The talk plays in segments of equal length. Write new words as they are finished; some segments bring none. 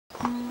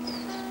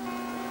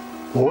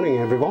Morning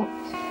everyone.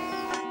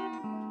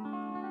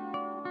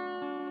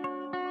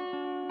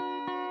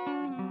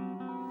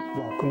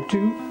 Welcome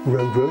to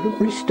Road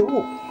Rodent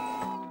Restore.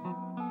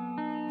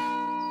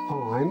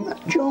 I'm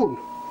John.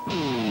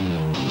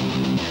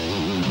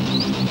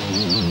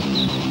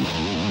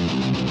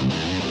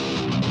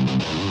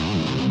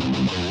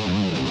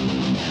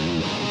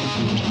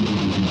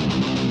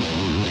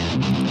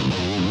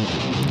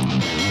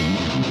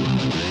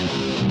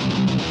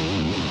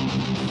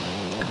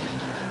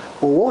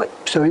 Alright,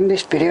 so in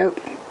this video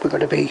we're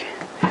going to be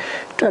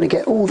trying to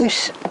get all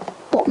this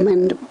bottom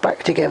end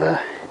back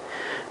together,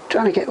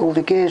 trying to get all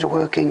the gears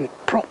working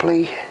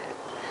properly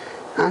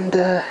and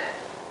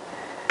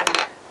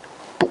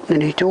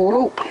buttoning it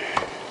all up.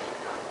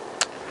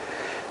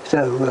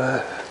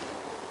 So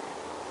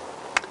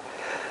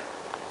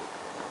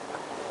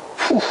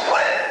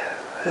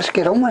let's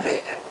get on with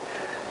it.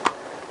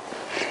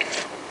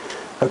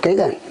 Okay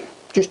then,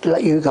 just to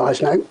let you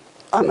guys know,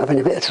 I'm having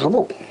a bit of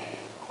trouble.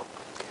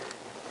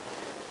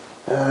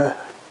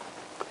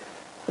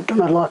 I've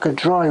done like a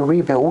dry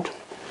rebuild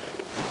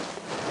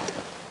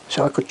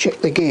so I could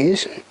check the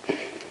gears,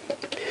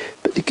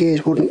 but the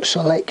gears wouldn't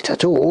select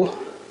at all,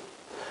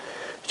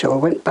 so I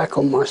went back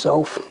on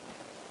myself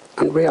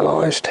and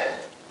realised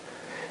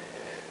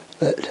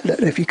that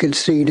if you can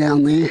see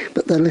down there,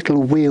 but the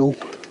little wheel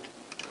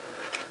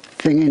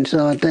thing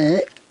inside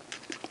there,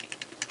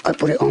 I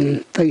put it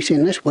on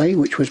facing this way,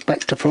 which was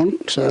back to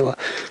front, so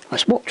I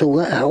swapped all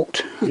that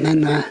out and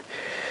then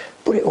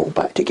put it all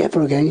back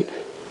together again,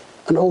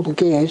 and all the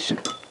gears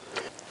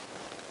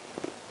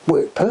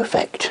worked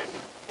perfect.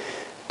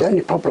 The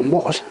only problem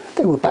was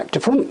they were back to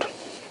front.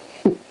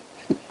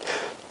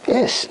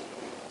 Yes.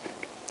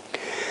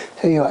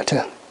 So you had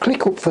to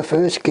click up for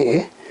first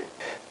gear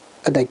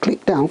and then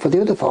click down for the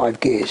other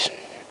 5 gears,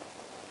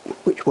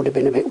 which would have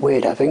been a bit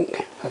weird. I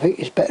think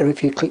it's better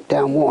if you click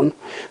down 1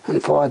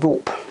 and 5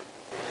 up.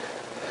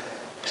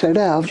 So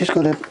now I've just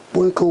got to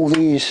work all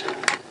these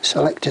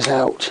selectors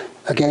out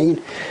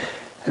again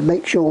and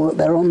make sure that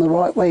they're on the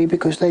right way,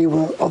 because they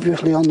were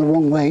obviously on the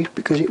wrong way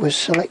because it was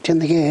selecting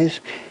the gears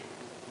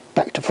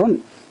back to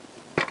front.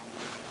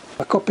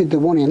 I copied the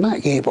one in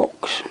that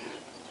gearbox.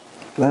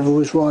 Whoever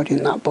was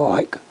riding that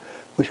bike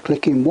was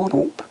clicking 1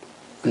 up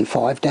and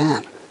 5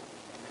 down.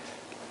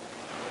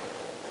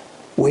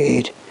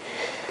 Weird.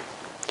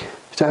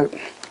 So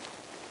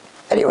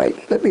anyway,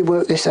 let me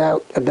work this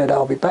out and then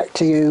I'll be back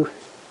to you.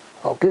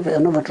 I'll give it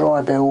another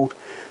dry build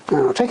and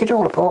I'll take it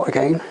all apart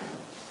again.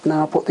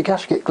 Now I'll put the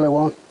gasket glue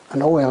on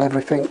and oil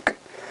everything,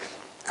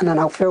 and then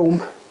I'll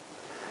film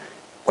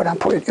when I'm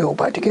putting it all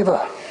back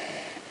together.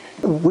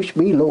 Wish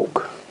me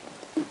luck.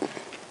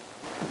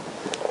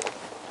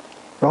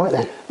 Right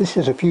then, this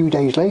is a few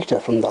days later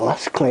from the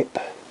last clip.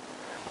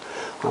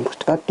 I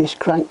must have had this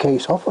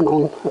crankcase off and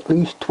on at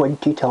least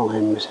 20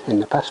 times in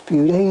the past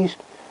few days.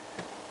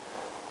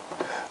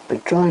 I've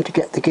been trying to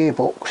get the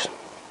gearbox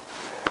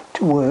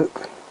to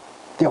work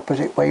the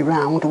opposite way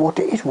round to what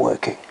it is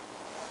working.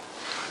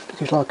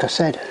 Because like I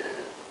said,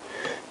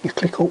 you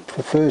click up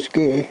for first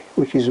gear,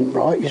 which isn't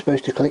right, you're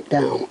supposed to click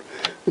down,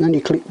 and then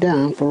you click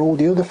down for all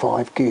the other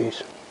 5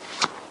 gears.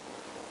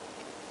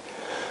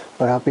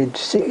 But I've been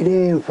sitting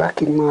here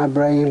racking my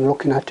brain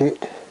looking at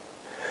it,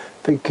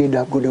 thinking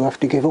I'm going to have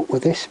to give up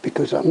with this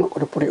because I'm not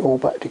going to put it all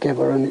back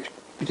together and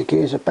the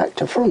gears are back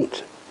to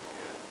front.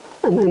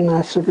 And then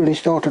I suddenly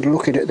started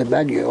looking at the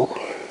manual.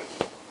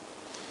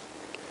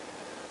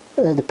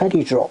 The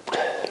penny dropped.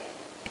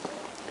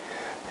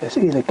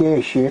 See the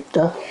gear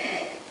shifter.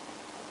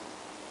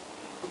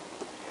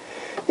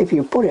 If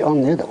you put it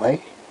on the other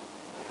way,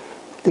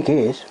 the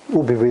gears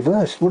will be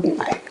reversed, wouldn't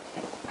they?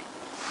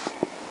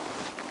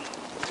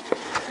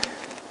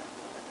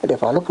 But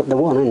if I look at the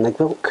one in the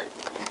book,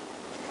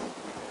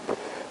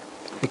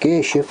 the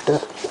gear shifter,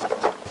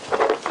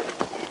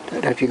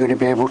 don't know if you're going to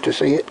be able to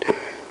see it,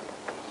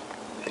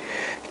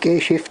 the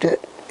gear shifter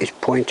is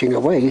pointing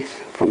away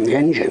from the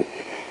engine.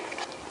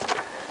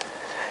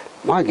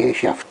 My gear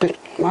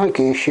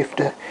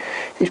shifter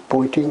is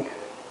pointing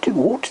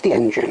towards the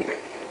engine.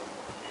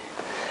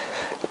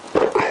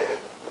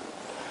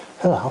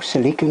 Oh, how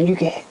silly can you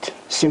get?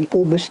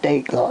 Simple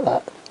mistake like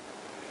that.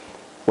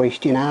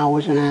 Wasting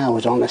hours and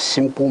hours on a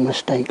simple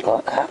mistake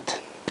like that.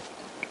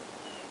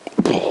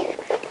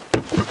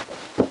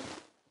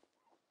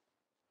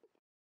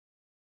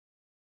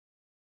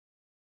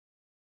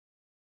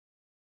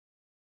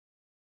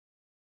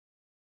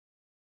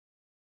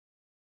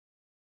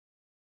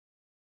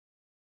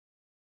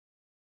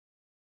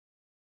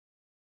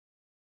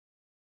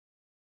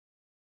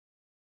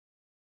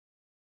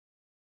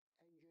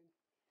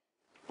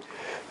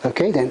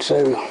 Okay then,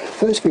 so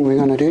first thing we're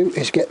going to do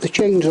is get the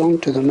chains on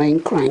to the main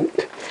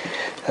crank.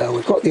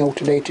 We've got the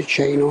alternator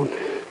chain on.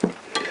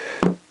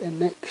 Then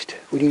next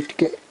we need to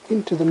get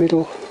into the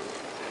middle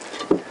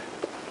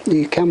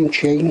the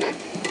camshaft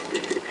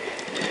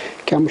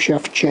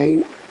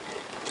chain,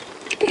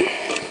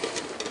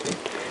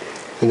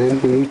 and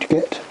then we need to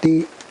get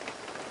the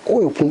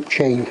oil pump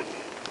chain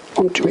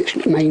onto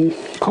its main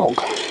cog.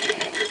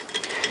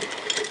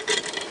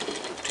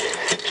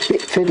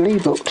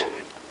 fiddly, but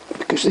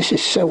because this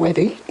is so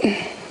heavy.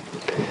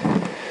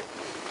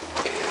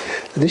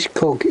 This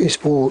cog is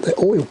for the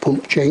oil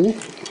pump chain,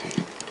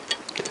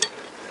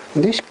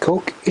 and this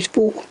cog is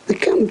for the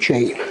cam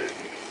chain.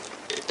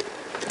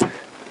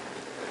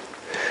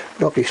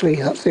 But obviously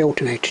that's the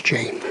alternator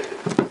chain.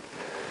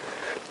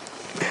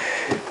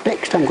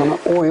 Next I'm going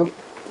to oil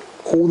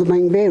all the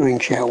main bearing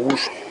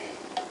shells.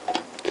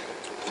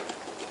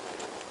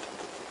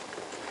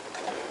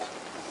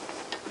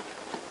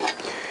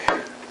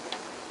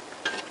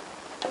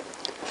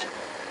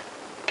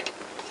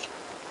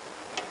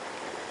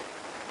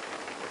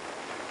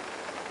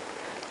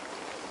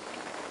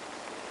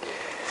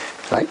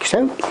 Like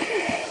so.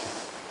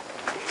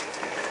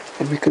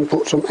 And we can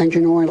put some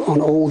engine oil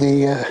on all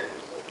the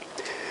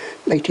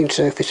mating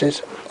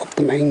surfaces of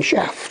the main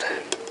shaft.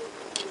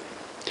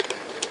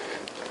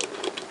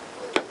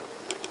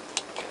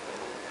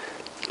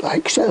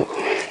 Like so.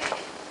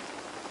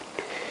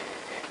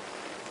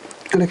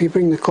 And if you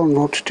bring the con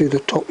rods to the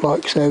top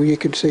like so, you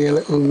can see a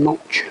little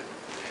notch.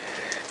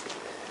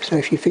 So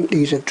if you think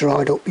these have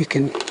dried up, you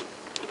can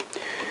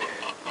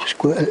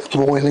squirt a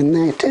little oil in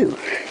there too.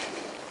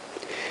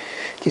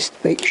 Just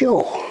to make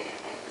sure.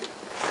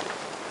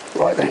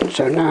 Right then,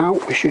 so now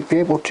we should be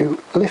able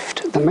to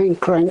lift the main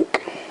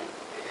crank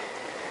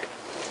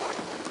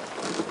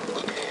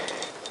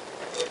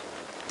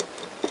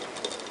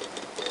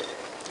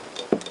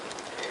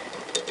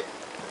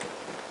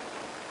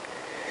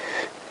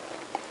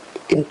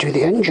into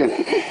the engine.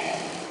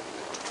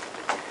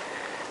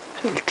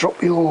 So you drop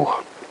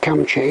your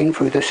cam chain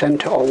through the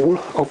centre hole,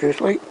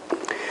 obviously,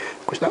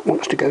 because that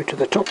wants to go to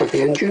the top of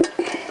the engine,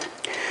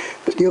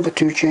 but the other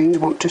two chains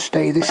want to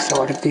stay this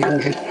side of the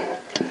engine.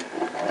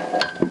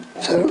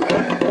 So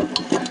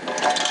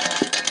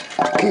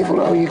be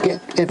careful how you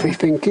get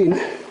everything in,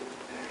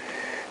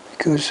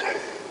 because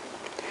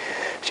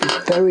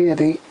it's very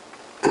heavy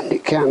and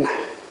it can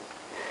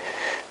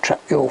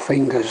trap your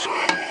fingers.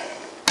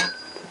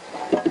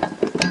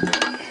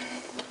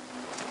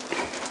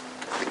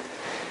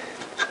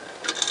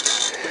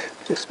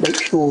 Just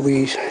make sure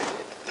these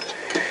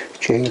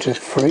chains are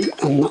free,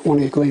 and that one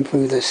is going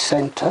through the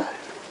centre.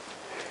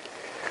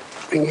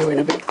 Bring you in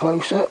a bit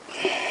closer.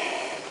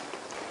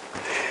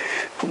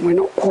 And we're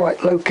not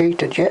quite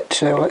located yet,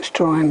 so let's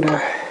try and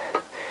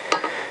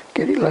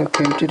get it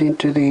located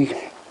into the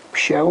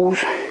shells.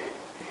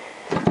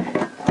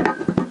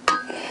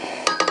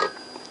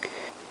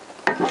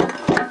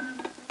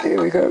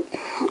 There we go,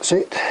 that's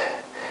it.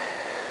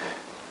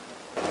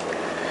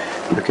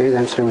 Okay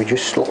then, so we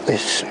just slot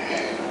this.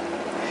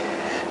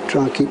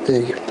 Try and keep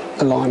the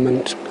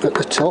alignment at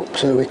the top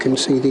so we can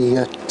see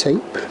the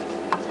tape.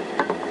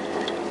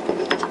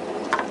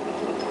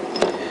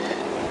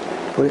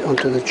 Put it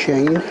onto the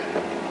chain.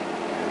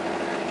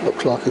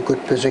 Looks like a good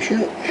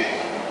position.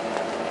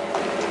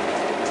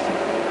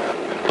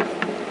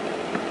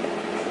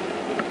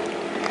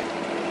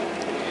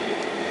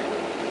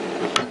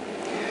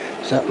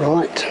 Is that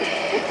right?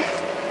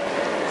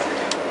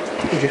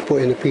 You just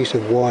put in a piece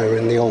of wire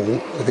in the hole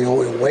with the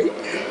oil weight,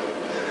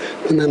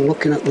 and then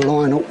looking at the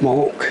line up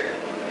mark,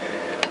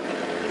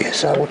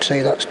 yes, I would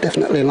say that's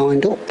definitely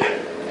lined up,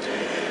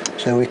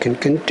 so we can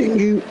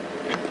continue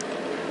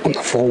on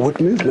the forward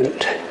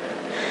movement,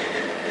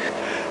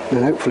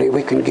 and hopefully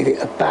we can give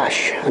it a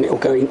bash and it'll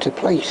go into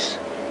place.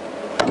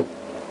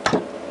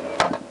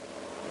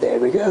 There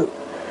we go.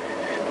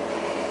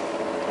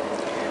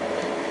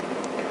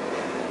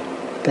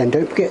 Then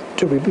don't forget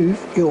to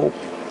remove your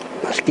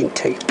masking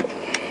tape.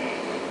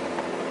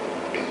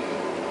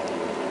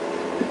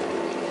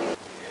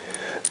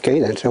 Okay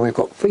then, so we've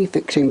got 3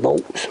 fixing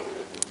bolts.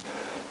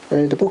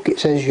 The book it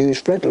says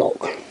use thread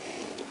lock.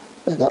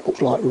 That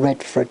looks like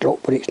red thread lock,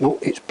 but it's not,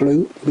 it's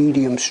blue,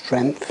 medium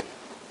strength.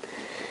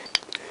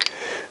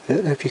 I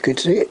don't know if you could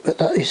see it, but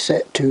that is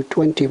set to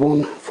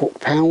 21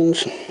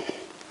 foot-pounds.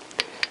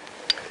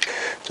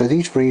 So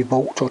these 3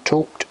 bolts are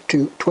torqued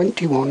to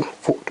 21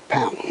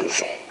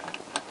 foot-pounds.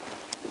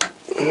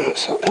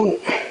 That's that one,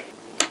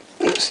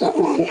 that's that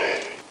one,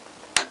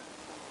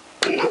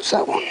 and that's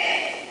that one.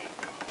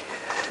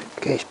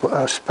 Okay, let's put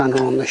our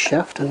spanner on the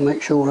shaft and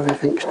make sure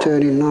everything's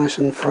turning nice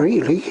and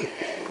freely.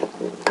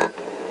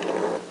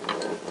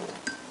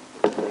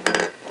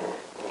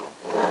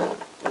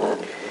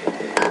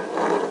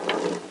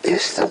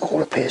 Yes, that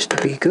all appears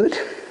to be good.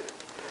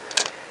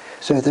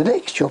 So the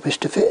next job is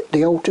to fit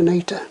the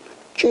alternator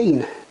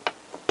chain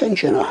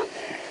tensioner.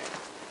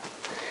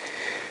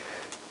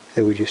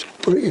 So we just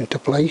put it into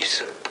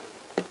place,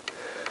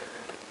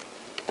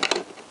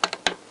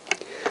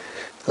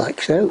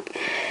 like so.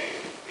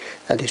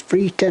 That is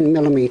 3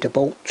 10mm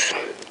bolts,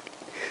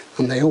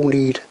 and they all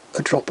need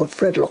a drop of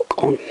thread lock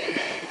on.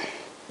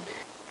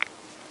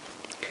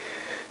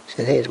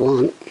 So there's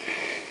one,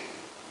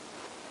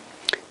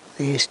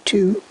 there's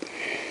 2,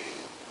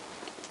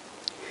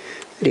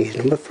 there's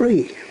number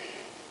 3.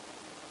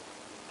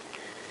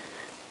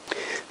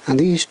 And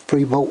these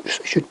 3 bolts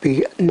should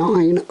be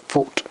 9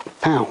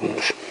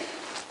 foot-pounds.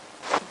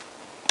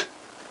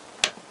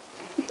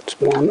 That's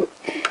 1,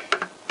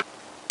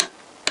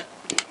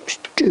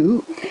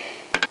 2,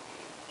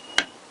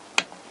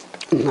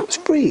 and that's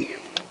free.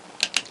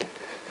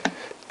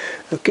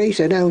 Okay,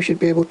 so now we should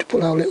be able to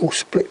pull our little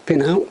split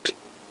pin out.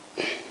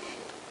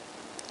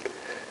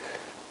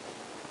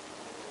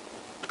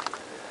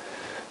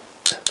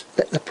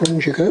 Let the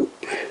plunger go.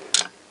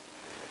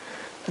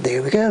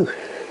 There we go.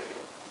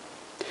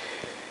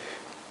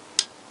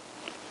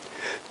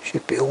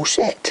 Should be all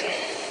set.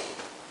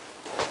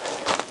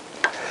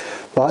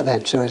 Right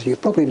then, so as you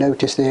probably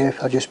noticed there,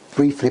 I just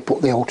briefly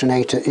put the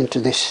alternator into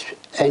this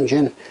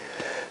engine.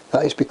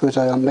 That is because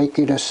I am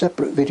making a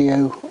separate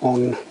video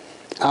on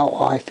how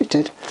I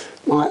fitted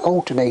my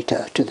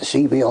alternator to the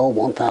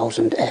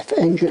CBR1000F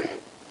engine.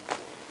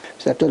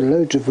 So I've done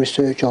loads of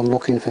research on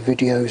looking for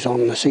videos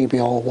on the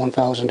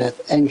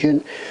CBR1000F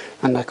engine,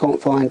 and I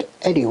can't find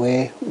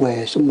anywhere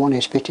where someone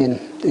is fitting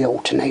the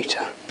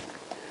alternator.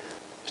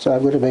 So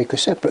I'm going to make a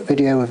separate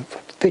video of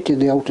fitting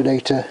the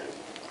alternator,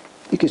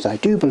 because I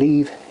do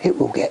believe it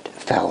will get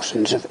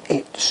thousands of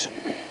hits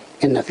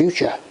in the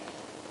future.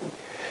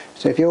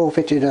 So if you're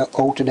fitting an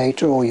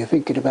alternator, or you're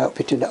thinking about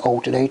fitting an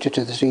alternator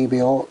to the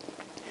CBR,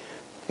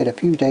 in a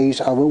few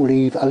days I will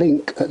leave a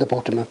link at the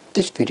bottom of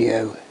this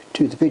video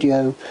to the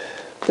video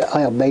that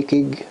I am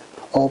making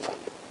of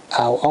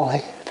how I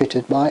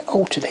fitted my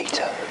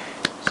alternator.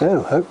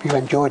 So hope you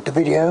enjoyed the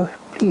video.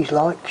 Please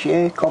like,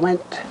 share,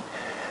 comment,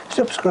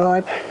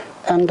 subscribe,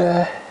 and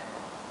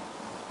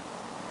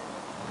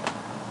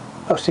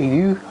I'll see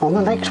you on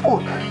the next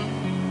one.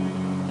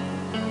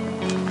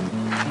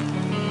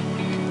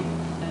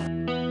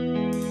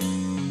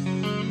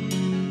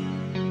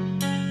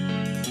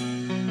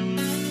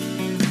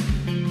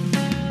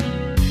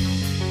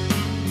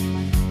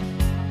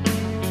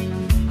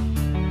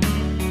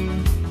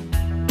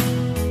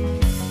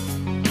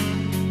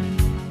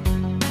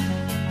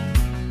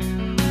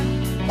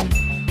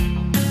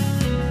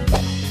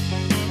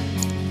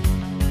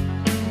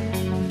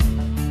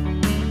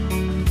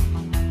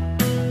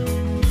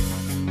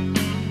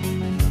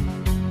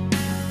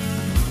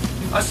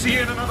 I'll see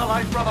you in another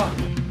life,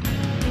 brother.